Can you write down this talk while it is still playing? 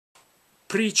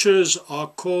Preachers are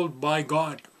called by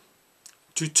God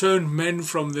to turn men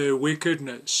from their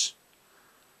wickedness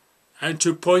and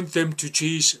to point them to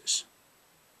Jesus,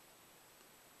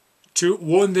 to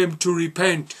warn them to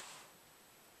repent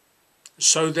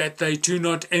so that they do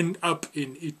not end up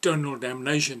in eternal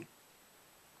damnation.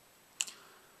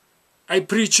 A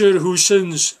preacher who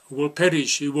sins will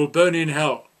perish, he will burn in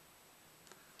hell,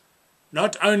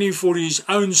 not only for his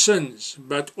own sins,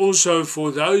 but also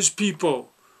for those people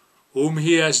whom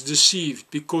he has deceived,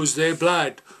 because their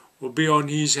blood will be on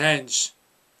his hands.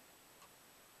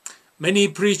 Many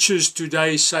preachers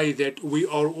today say that we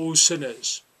are all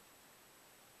sinners.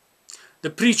 The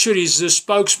preacher is the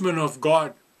spokesman of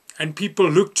God, and people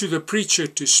look to the preacher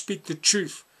to speak the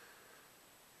truth.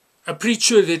 A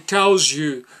preacher that tells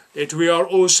you that we are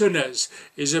all sinners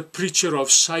is a preacher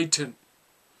of Satan.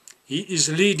 He is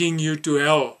leading you to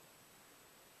hell.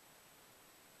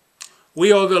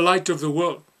 We are the light of the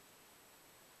world,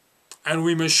 and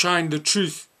we must shine the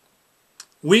truth.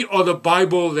 We are the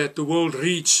Bible that the world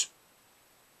reads.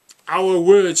 Our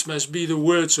words must be the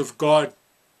words of God.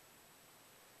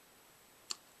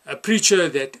 A preacher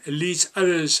that leads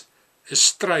others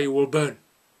astray will burn.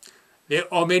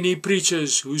 There are many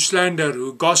preachers who slander,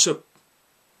 who gossip,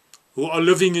 who are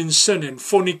living in sin and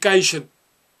fornication.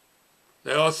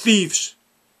 They are thieves.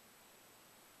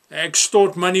 They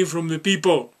extort money from the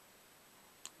people.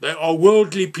 They are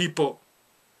worldly people.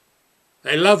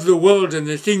 They love the world and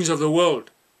the things of the world.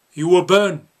 You will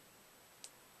burn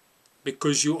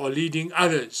because you are leading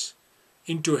others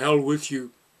into hell with you.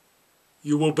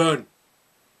 You will burn.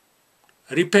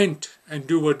 Repent and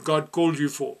do what God called you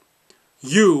for.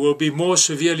 You will be more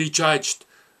severely judged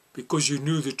because you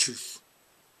knew the truth.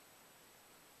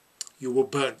 You will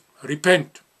burn.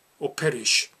 Repent or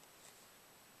perish.